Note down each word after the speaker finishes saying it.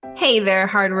Hey there,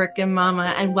 hardworking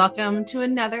mama, and welcome to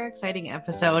another exciting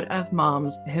episode of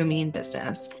Moms Who Mean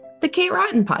Business, the Kate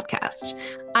Rotten podcast.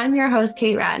 I'm your host,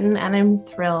 Kate Rotten, and I'm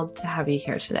thrilled to have you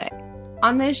here today.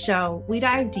 On this show, we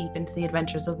dive deep into the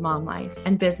adventures of mom life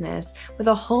and business with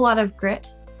a whole lot of grit,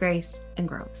 grace, and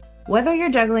growth. Whether you're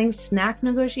juggling snack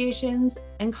negotiations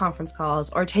and conference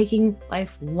calls or taking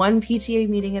life one PTA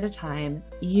meeting at a time,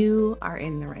 you are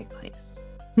in the right place.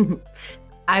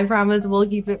 I promise we'll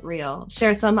keep it real,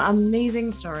 share some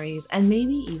amazing stories, and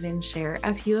maybe even share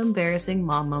a few embarrassing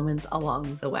mom moments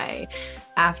along the way.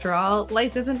 After all,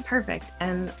 life isn't perfect,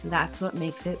 and that's what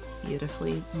makes it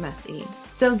beautifully messy.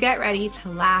 So get ready to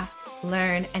laugh,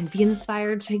 learn, and be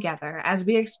inspired together as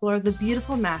we explore the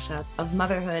beautiful mashup of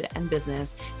motherhood and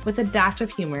business with a dash of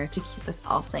humor to keep us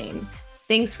all sane.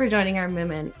 Thanks for joining our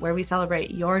movement where we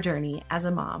celebrate your journey as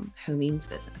a mom who means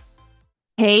business.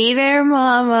 Hey there,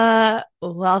 mama.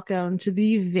 Welcome to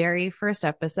the very first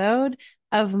episode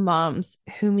of Moms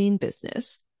Who Mean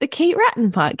Business, the Kate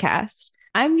Ratton podcast.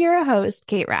 I'm your host,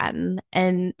 Kate Ratton,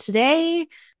 and today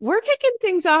we're kicking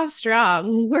things off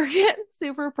strong. We're getting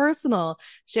super personal,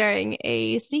 sharing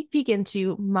a sneak peek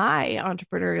into my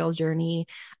entrepreneurial journey,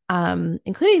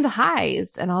 including the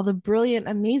highs and all the brilliant,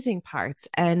 amazing parts,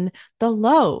 and the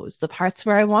lows, the parts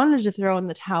where I wanted to throw in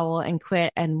the towel and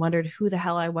quit and wondered who the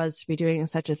hell I was to be doing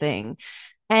such a thing,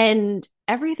 and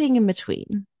everything in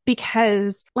between.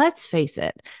 Because let's face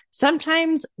it,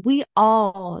 sometimes we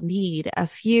all need a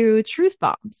few truth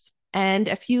bombs and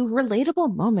a few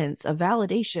relatable moments of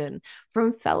validation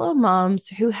from fellow moms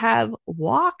who have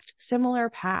walked similar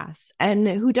paths and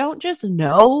who don't just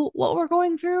know what we're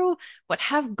going through, but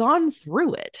have gone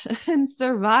through it and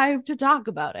survived to talk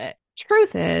about it.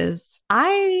 Truth is,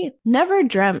 I never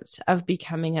dreamt of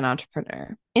becoming an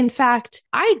entrepreneur. In fact,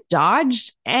 I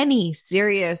dodged any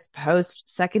serious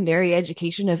post-secondary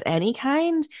education of any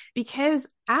kind because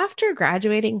after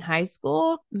graduating high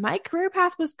school, my career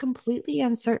path was completely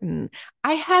uncertain.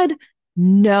 I had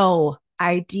no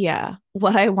idea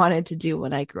what I wanted to do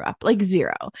when I grew up, like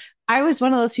zero. I was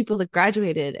one of those people that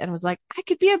graduated and was like, I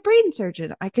could be a brain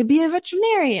surgeon. I could be a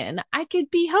veterinarian. I could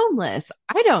be homeless.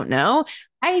 I don't know.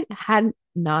 I had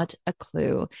not a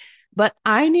clue. But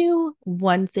I knew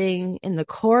one thing in the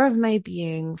core of my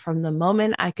being from the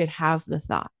moment I could have the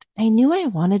thought. I knew I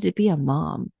wanted to be a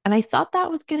mom, and I thought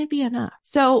that was going to be enough.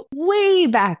 So way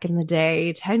back in the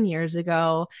day, 10 years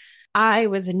ago, I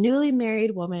was a newly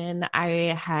married woman.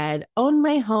 I had owned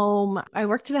my home. I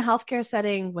worked in a healthcare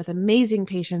setting with amazing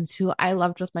patients who I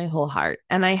loved with my whole heart.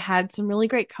 And I had some really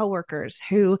great coworkers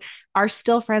who are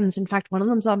still friends. In fact, one of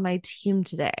them's on my team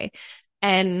today.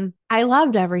 And I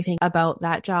loved everything about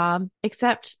that job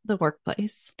except the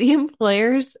workplace. The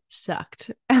employers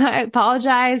sucked. And I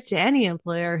apologize to any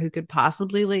employer who could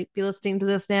possibly be listening to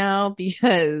this now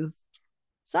because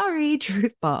sorry,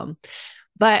 truth bomb.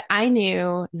 But I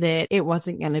knew that it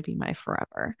wasn't going to be my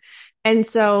forever. And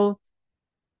so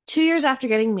 2 years after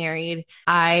getting married,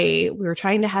 we were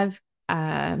trying to have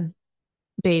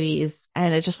babies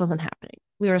and it just wasn't happening.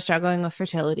 We were struggling with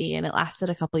fertility and it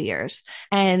lasted a couple years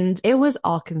and it was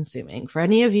all consuming. For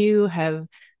any of you who have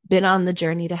been on the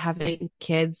journey to having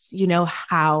kids, you know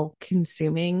how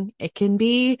consuming it can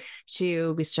be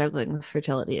to be struggling with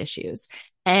fertility issues.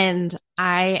 And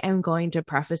I am going to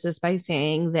preface this by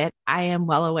saying that I am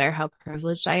well aware how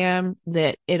privileged I am,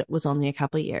 that it was only a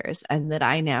couple of years and that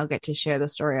I now get to share the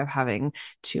story of having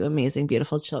two amazing,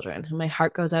 beautiful children. And my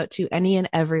heart goes out to any and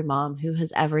every mom who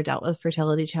has ever dealt with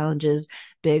fertility challenges,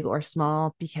 big or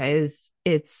small, because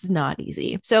it's not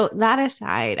easy. So that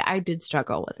aside, I did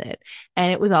struggle with it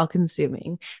and it was all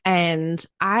consuming. And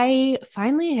I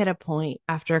finally hit a point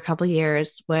after a couple of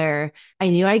years where I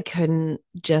knew I couldn't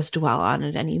just dwell on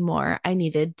it anymore. I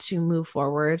needed to move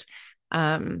forward.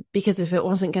 Because if it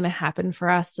wasn't going to happen for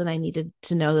us, then I needed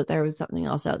to know that there was something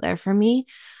else out there for me.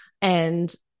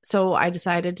 And so I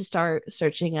decided to start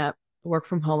searching up work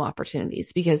from home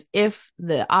opportunities because if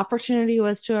the opportunity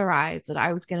was to arise that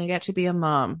I was going to get to be a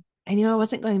mom, I knew I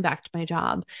wasn't going back to my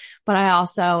job, but I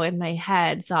also in my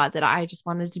head thought that I just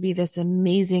wanted to be this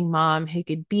amazing mom who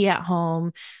could be at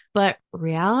home. But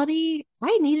reality,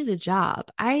 I needed a job.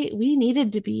 We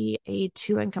needed to be a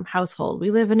two-income household.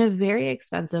 We live in a very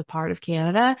expensive part of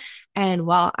Canada. And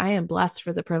while I am blessed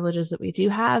for the privileges that we do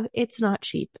have, it's not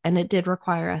cheap. And it did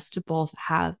require us to both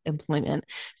have employment.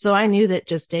 So I knew that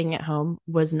just staying at home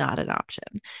was not an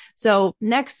option. So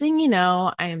next thing you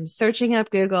know, I'm searching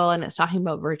up Google and it's talking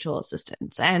about virtual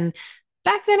assistants. And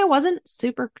back then it wasn't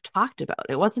super talked about.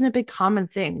 It wasn't a big common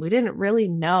thing. We didn't really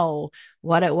know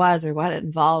what it was or what it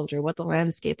involved or what the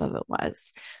landscape of it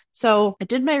was. So I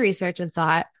did my research and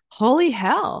thought, holy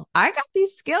hell, I got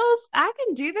these skills. I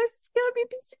can do this. It's going to be a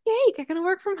piece of cake. I can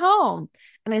work from home.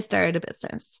 And I started a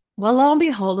business. Well, lo and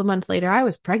behold, a month later, I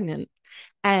was pregnant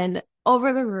and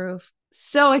over the roof,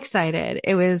 so excited.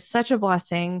 It was such a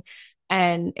blessing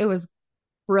and it was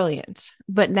brilliant.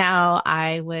 But now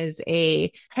I was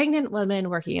a pregnant woman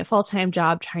working a full-time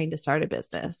job trying to start a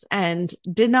business and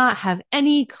did not have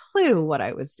any clue what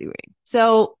I was doing.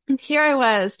 So here I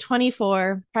was,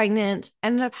 24, pregnant,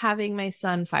 ended up having my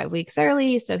son 5 weeks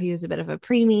early. So he was a bit of a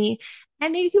preemie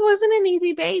and he wasn't an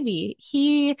easy baby.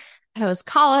 He was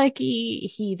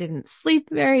colicky. He didn't sleep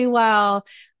very well.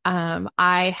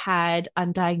 I had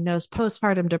undiagnosed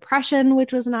postpartum depression,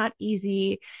 which was not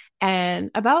easy. And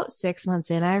about 6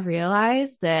 months in, I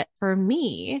realized that for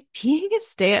me, being a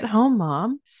stay-at-home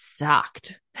mom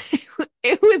sucked.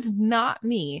 It was not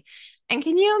me. And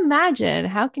can you imagine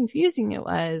how confusing it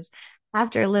was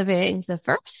after living the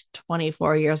first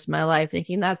 24 years of my life,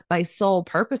 thinking that's my sole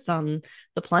purpose on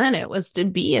the planet was to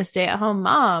be a stay-at-home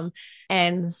mom.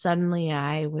 And suddenly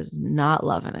I was not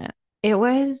loving it. It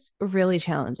was really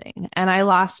challenging. And I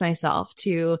lost myself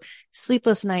to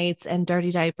sleepless nights and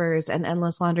dirty diapers and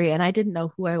endless laundry. And I didn't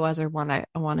know who I was or what I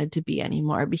wanted to be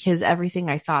anymore because everything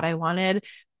I thought I wanted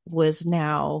was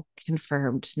now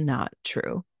confirmed not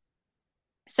true.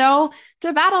 So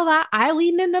to battle that, I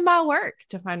leaned into my work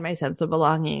to find my sense of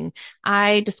belonging.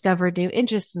 I discovered new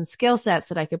interests and skill sets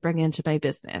that I could bring into my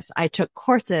business. I took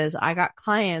courses, I got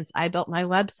clients, I built my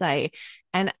website.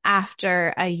 And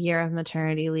after a year of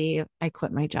maternity leave, I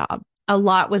quit my job. A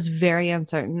lot was very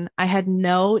uncertain. I had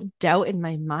no doubt in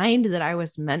my mind that I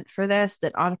was meant for this,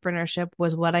 that entrepreneurship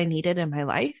was what I needed in my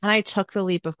life. And I took the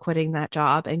leap of quitting that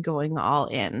job and going all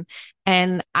in.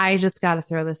 And I just got to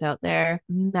throw this out there.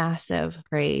 Massive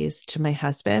praise to my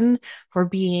husband for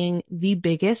being the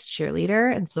biggest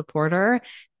cheerleader and supporter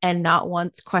and not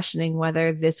once questioning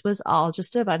whether this was all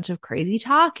just a bunch of crazy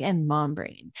talk and mom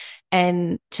brain.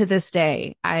 And to this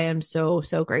day, I am so,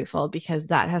 so grateful because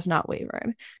that has not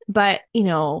wavered. But,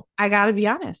 I got to be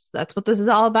honest. That's what this is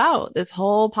all about. This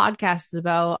whole podcast is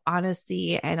about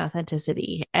honesty and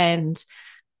authenticity. And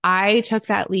I took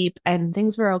that leap and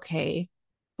things were okay,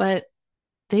 but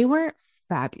they weren't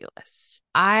fabulous.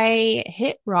 I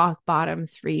hit rock bottom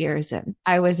 3 years in.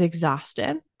 I was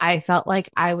exhausted. I felt like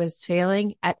I was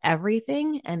failing at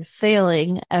everything and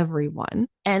failing everyone.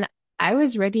 And I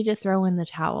was ready to throw in the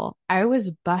towel. I was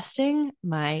busting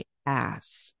my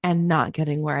ass and not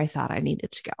getting where I thought I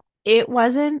needed to go. It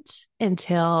wasn't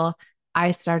until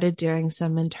I started doing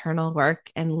some internal work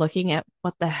and looking at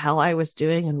what the hell I was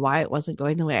doing and why it wasn't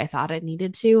going the way I thought it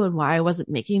needed to, and why I wasn't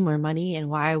making more money, and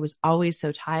why I was always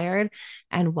so tired,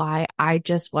 and why I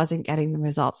just wasn't getting the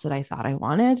results that I thought I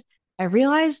wanted. I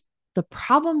realized the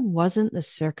problem wasn't the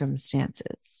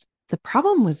circumstances. The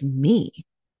problem was me.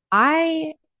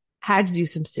 I had to do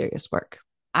some serious work.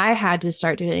 I had to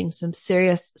start doing some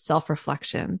serious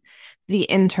self-reflection, the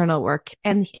internal work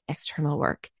and the external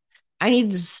work. I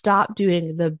needed to stop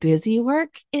doing the busy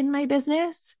work in my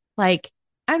business. Like,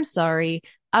 I'm sorry,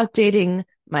 updating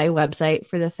my website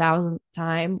for the 1,000th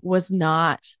time was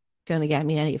not going to get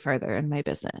me any further in my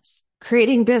business.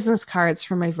 Creating business cards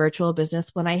for my virtual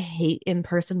business when I hate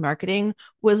in-person marketing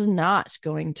was not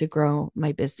going to grow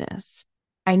my business.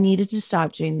 I needed to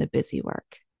stop doing the busy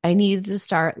work. I needed to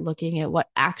start looking at what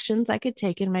actions I could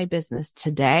take in my business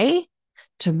today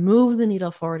to move the needle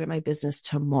forward in my business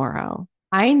tomorrow.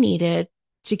 I needed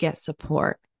to get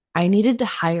support. I needed to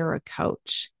hire a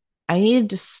coach. I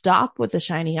needed to stop with the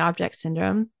shiny object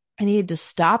syndrome. I needed to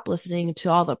stop listening to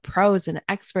all the pros and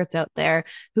experts out there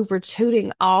who were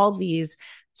touting all these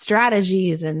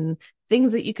strategies and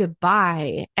things that you could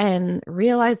buy, and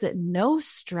realize that no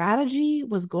strategy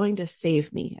was going to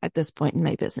save me at this point in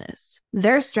my business.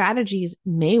 Their strategies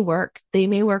may work. They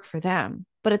may work for them.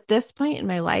 But at this point in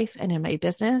my life and in my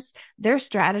business, their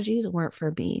strategies weren't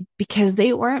for me because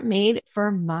they weren't made for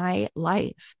my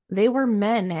life. They were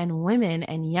men and women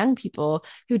and young people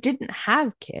who didn't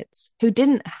have kids, who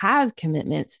didn't have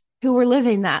commitments, who were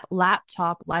living that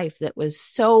laptop life that was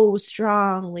so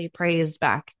strongly praised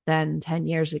back then 10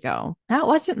 years ago. That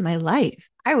wasn't my life.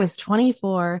 I was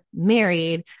 24,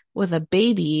 married with a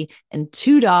baby and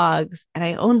 2 dogs, and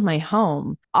I owned my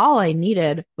home. All I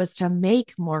needed was to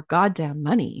make more goddamn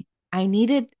money. I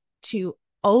needed to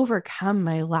overcome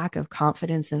my lack of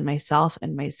confidence in myself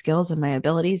and my skills and my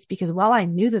abilities, because while I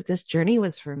knew that this journey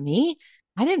was for me,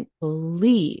 I didn't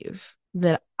believe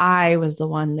that I was the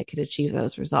one that could achieve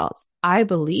those results. I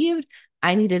believed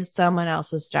I needed someone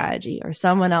else's strategy or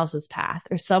someone else's path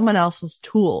or someone else's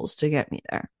tools to get me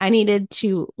there. I needed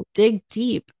to dig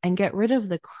deep and get rid of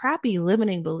the crappy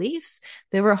limiting beliefs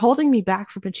that were holding me back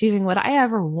from achieving what I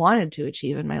ever wanted to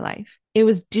achieve in my life. It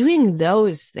was doing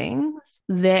those things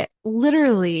that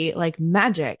literally, like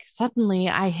magic, suddenly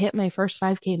I hit my first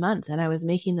 5K month and I was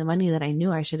making the money that I knew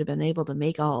I should have been able to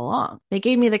make all along. They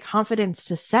gave me the confidence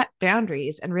to set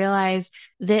boundaries and realize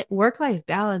that work-life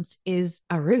balance is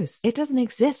a ruse. It doesn't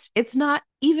exist. It's not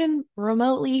even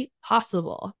remotely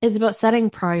possible. It's about setting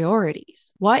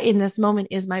priorities. What in this moment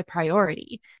is my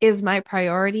priority? Is my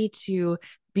priority to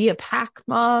be a pack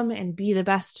mom and be the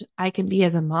best I can be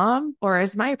as a mom? Or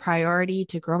is my priority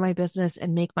to grow my business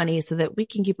and make money so that we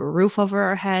can keep a roof over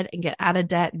our head and get out of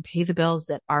debt and pay the bills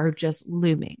that are just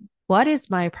looming? What is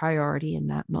my priority in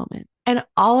that moment? And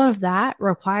all of that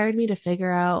required me to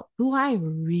figure out who I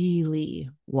really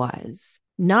was.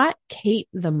 Not Kate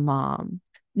the mom,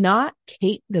 not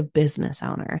Kate the business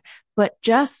owner, but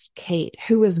just Kate,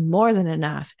 who was more than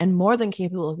enough and more than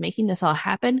capable of making this all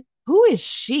happen. Who is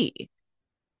she?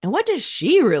 And what does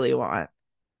she really want?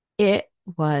 It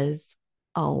was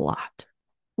a lot.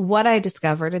 What I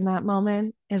discovered in that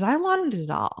moment is I wanted it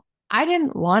all. I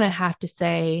didn't want to have to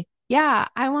say, yeah,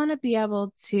 I want to be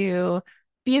able to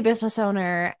be a business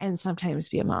owner and sometimes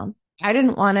be a mom. I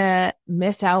didn't want to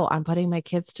miss out on putting my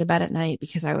kids to bed at night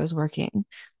because I was working.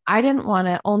 I didn't want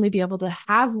to only be able to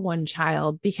have one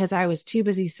child because I was too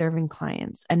busy serving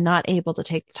clients and not able to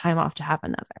take the time off to have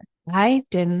another. I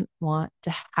didn't want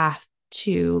to have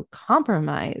to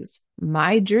compromise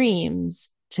my dreams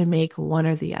to make one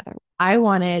or the other. I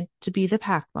wanted to be the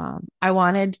pack mom. I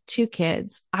wanted 2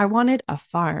 kids. I wanted a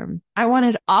farm. I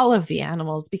wanted all of the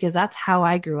animals because that's how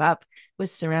I grew up,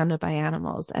 was surrounded by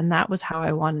animals. And that was how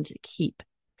I wanted to keep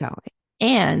going.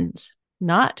 And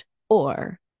not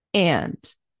or, and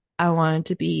I wanted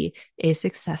to be a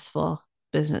successful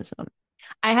business owner.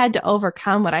 I had to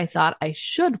overcome what I thought I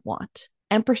should want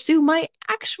and pursue my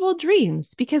actual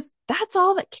dreams because that's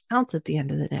all that counts at the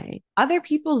end of the day. Other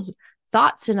people's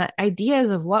thoughts and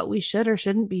ideas of what we should or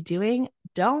shouldn't be doing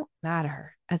don't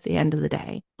matter at the end of the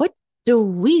day. What do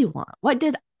we want? What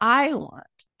did I want?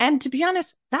 And to be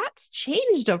honest, that's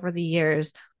changed over the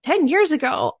years. 10 years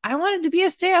ago, I wanted to be a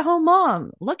stay-at-home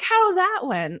mom. Look how that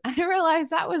went. I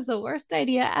realized that was the worst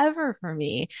idea ever for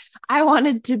me. I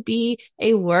wanted to be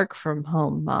a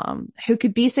work-from-home mom who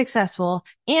could be successful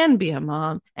and be a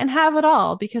mom and have it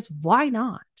all because why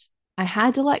not? I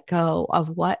had to let go of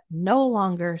what no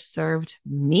longer served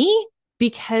me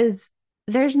because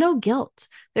there's no guilt.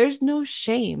 There's no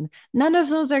shame. None of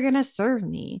those are going to serve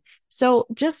me. So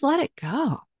just let it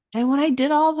go. And when I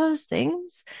did all those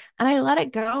things and I let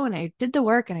it go and I did the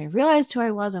work and I realized who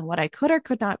I was and what I could or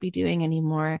could not be doing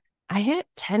anymore, I hit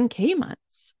 10K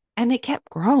months and it kept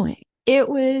growing. It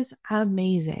was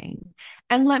amazing.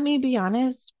 And let me be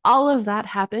honest, all of that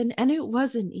happened and it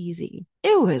wasn't easy.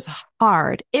 It was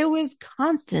hard. It was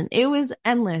constant. It was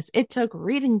endless. It took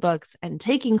reading books and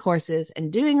taking courses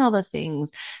and doing all the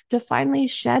things to finally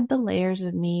shed the layers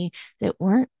of me that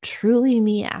weren't truly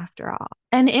me after all.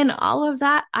 And in all of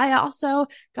that, I also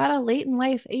got a late in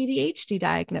life ADHD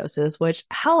diagnosis, which,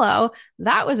 hello,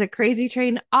 that was a crazy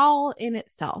train all in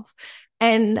itself.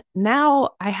 And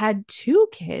now I had 2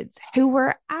 kids who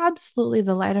were absolutely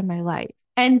the light of my life.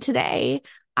 And today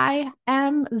I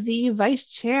am the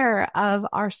vice chair of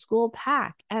our school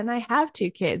pack, and I have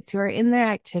 2 kids who are in their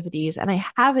activities, and I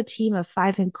have a team of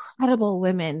 5 incredible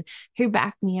women who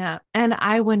back me up. And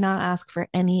I would not ask for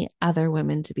any other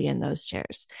women to be in those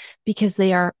chairs because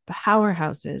they are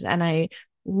powerhouses, and I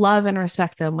love and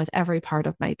respect them with every part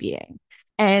of my being.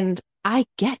 And I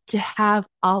get to have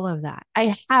all of that.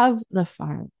 I have the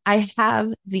farm. I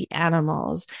have the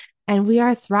animals. And we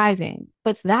are thriving.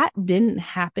 But that didn't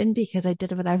happen because I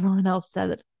did what everyone else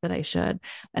said that I should.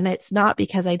 And it's not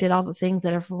because I did all the things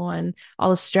that everyone, all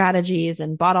the strategies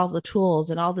and bought all the tools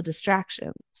and all the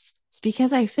distractions. It's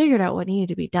because I figured out what needed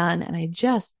to be done and I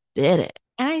just did it.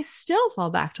 And I still fall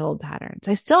back to old patterns.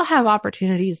 I still have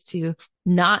opportunities to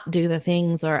not do the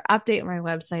things or update my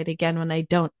website again when I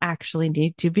don't actually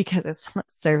need to because it's not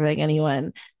serving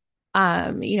anyone.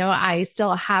 I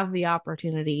still have the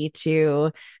opportunity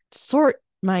to sort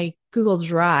my Google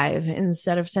Drive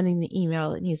instead of sending the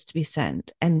email that needs to be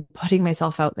sent and putting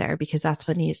myself out there because that's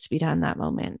what needs to be done in that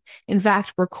moment. In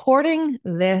fact, recording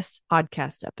this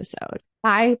podcast episode,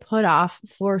 I put off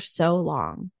for so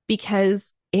long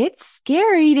because it's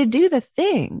scary to do the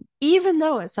thing, even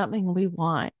though it's something we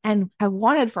want and have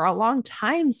wanted for a long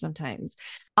time sometimes.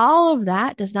 All of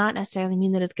that does not necessarily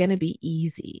mean that it's going to be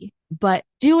easy, but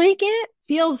doing it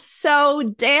feels so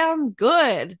damn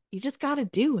good. You just got to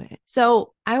do it.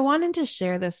 So I wanted to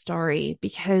share this story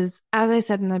because, as I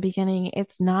said in the beginning,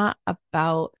 it's not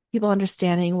about people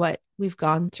understanding what we've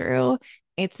gone through.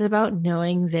 It's about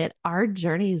knowing that our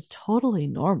journey is totally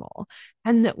normal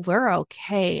and that we're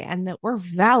okay and that we're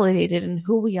validated in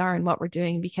who we are and what we're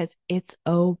doing because it's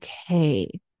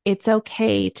okay. It's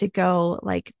okay to go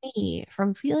like me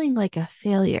from feeling like a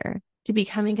failure to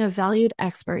becoming a valued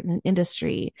expert in an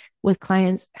industry with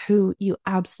clients who you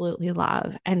absolutely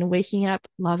love and waking up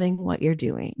loving what you're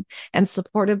doing and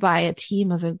supported by a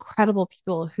team of incredible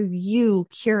people who you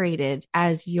curated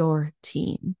as your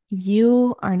team.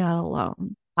 You are not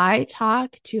alone. I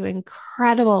talk to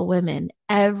incredible women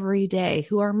every day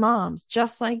who are moms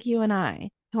just like you and I,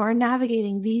 who are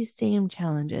navigating these same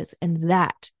challenges. And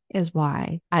that is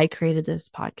why I created this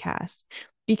podcast.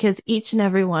 Because each and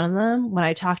every one of them, when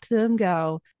I talk to them,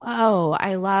 go, oh,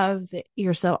 I love that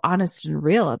you're so honest and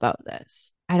real about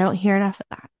this. I don't hear enough of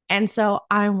that. And so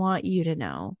I want you to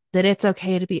know that it's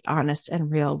okay to be honest and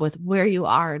real with where you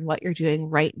are and what you're doing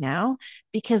right now,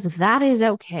 because that is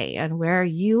okay. And where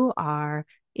you are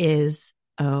is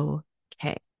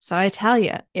okay. So I tell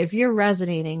you, if you're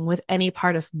resonating with any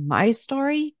part of my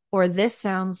story, or this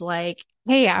sounds like,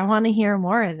 hey, I want to hear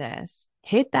more of this,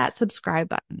 hit that subscribe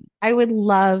button. I would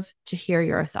love to hear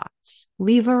your thoughts.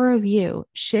 Leave a review,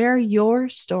 share your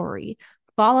story,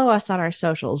 follow us on our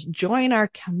socials, join our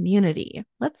community.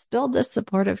 Let's build this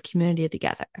supportive community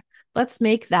together. Let's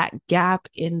make that gap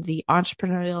in the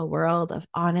entrepreneurial world of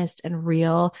honest and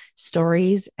real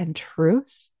stories and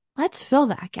truths. Let's fill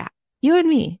that gap, you and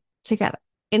me together.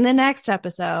 In the next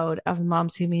episode of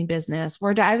Moms Who Mean Business,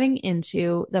 we're diving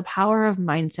into the power of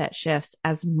mindset shifts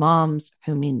as moms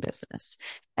who mean business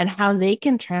and how they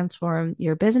can transform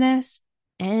your business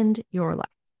and your life.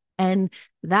 And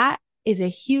that is a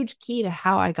huge key to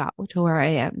how I got to where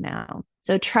I am now.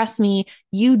 So trust me,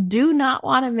 you do not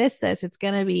want to miss this. It's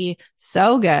going to be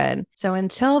so good. So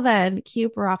until then,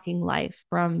 keep rocking life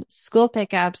from school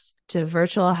pickups to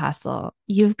virtual hustle.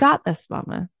 You've got this,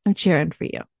 mama. I'm cheering for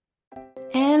you.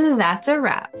 And that's a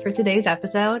wrap for today's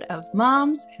episode of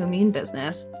Moms Who Mean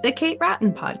Business, the Kate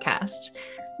Wratten podcast.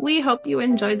 We hope you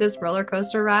enjoyed this roller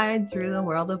coaster ride through the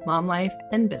world of mom life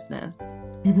and business.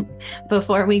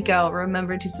 Before we go,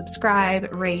 remember to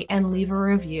subscribe, rate, and leave a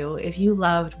review if you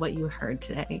loved what you heard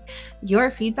today.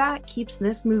 Your feedback keeps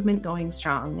this movement going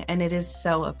strong, and it is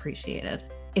so appreciated.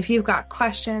 If you've got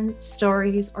questions,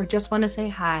 stories, or just want to say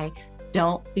hi,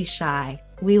 don't be shy.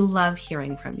 We love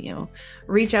hearing from you.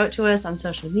 Reach out to us on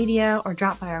social media or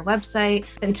drop by our website.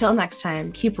 Until next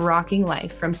time, keep rocking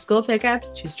life from school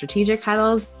pickups to strategic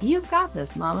huddles. You've got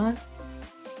this, mama.